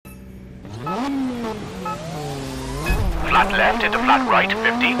flat left into flat right,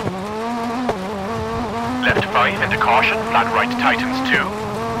 50. Left 5 into caution, flat right tightens 2.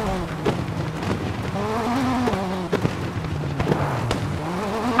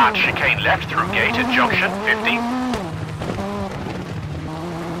 And chicane left through gate at junction, 50.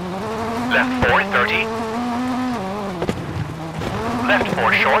 Left 4, 30. Left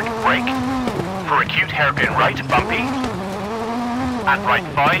 4 short, brake. For acute hairpin right, bumpy. And right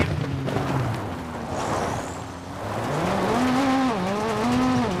 5.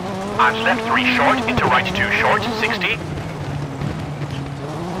 And left 3 short into right 2 short, 60.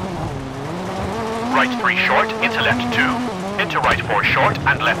 Right 3 short into left 2. Into right 4 short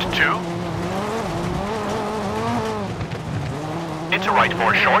and left 2. Into right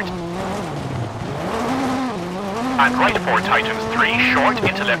 4 short. And right 4 tightens 3 short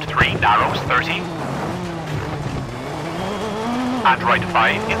into left 3 narrows, 30. And right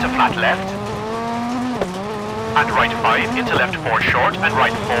 5 into flat left. And right 5 into left 4 short and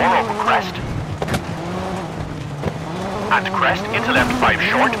right 4 over crest. And crest into left 5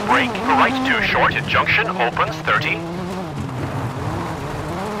 short, brake for right 2 short at junction, opens 30.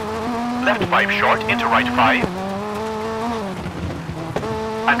 Left 5 short into right 5.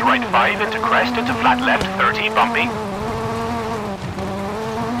 And right 5 into crest into flat left, 30, bumpy.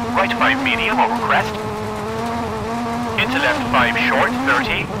 Right 5 medium over crest. Into left 5 short,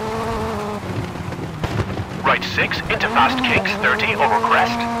 30. Right 6 into fast kinks, 30 over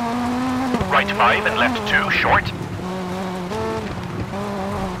crest. Right 5 and left 2 short.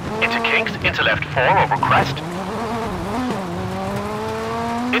 Into kinks, into left 4 over crest.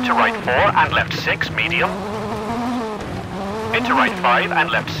 Into right 4 and left 6 medium. Into right 5 and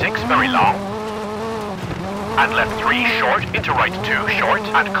left 6 very long. And left 3 short into right 2 short.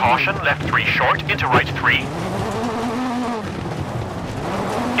 And caution, left 3 short into right 3.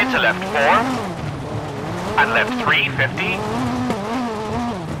 Into left 4. And left 3, 50.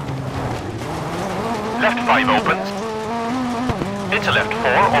 Left 5 opens. Into left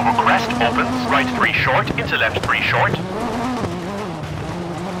 4 over crest opens. Right 3 short into left 3 short.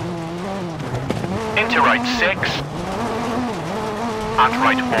 Into right 6. And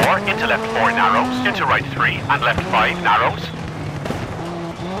right 4 into left 4 narrows. Into right 3 and left 5 narrows.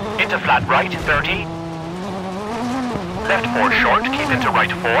 Into flat right 30. Left 4 short, keep into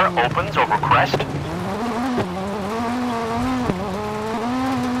right 4, opens over crest.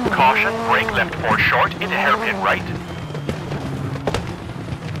 Caution, brake left 4 short into hairpin right.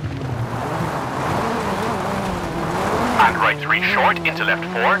 And right 3 short into left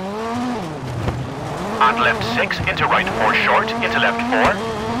 4. And left 6 into right 4 short into left 4.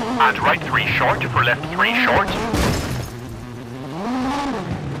 And right 3 short for left 3 short.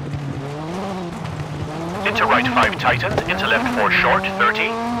 Into right 5 tightens, into left 4 short, 30.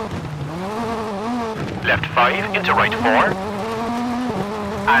 Left 5 into right 4.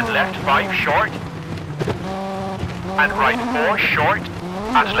 And left 5 short. And right 4 short.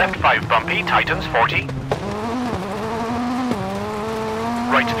 And left 5 bumpy, tightens 40.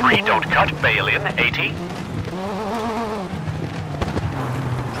 Right 3 don't cut, bail in, 80.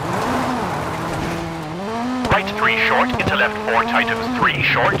 Right 3 short, into left 4 tightens 3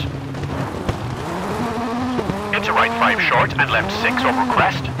 short. Into right 5 short and left 6 over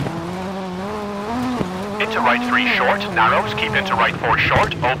crest. Into right 3 short, narrows, keep into right 4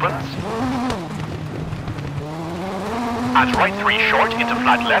 short, opens. And right 3 short into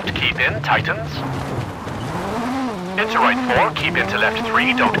flat left, keep in, tightens. Into right 4, keep into left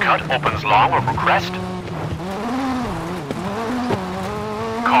 3, don't cut, opens long over crest.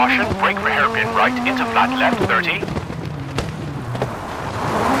 Caution, brake for hairpin right, into flat left, 30.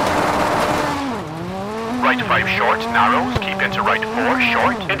 Right 5 short, narrows, keep into right 4,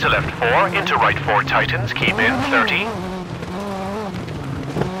 short, into left 4, into right 4 tightens, keep in, 30.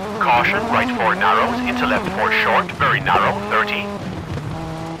 Caution, right 4 narrows, into left 4 short, very narrow, 30.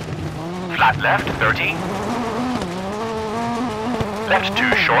 Flat left, 30. Left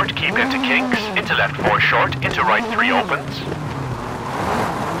 2 short, keep into kinks, into left 4 short, into right 3 opens.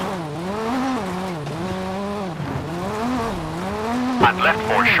 And left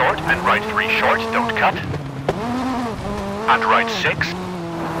 4 short and right 3 short, don't cut. And right 6.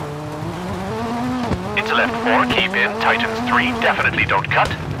 Into left 4, keep in, tightens 3, definitely don't cut.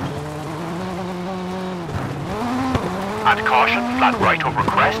 And caution, flat right over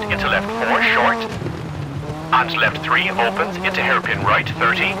crest, into left 4, short. And left 3 opens, into hairpin right,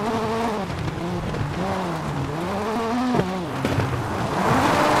 30.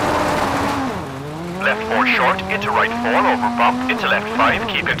 Left 4 short, into right 4, over bump, into left 5,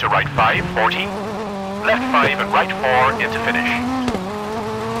 keep into right 5, 40. Left 5 and right 4, into finish.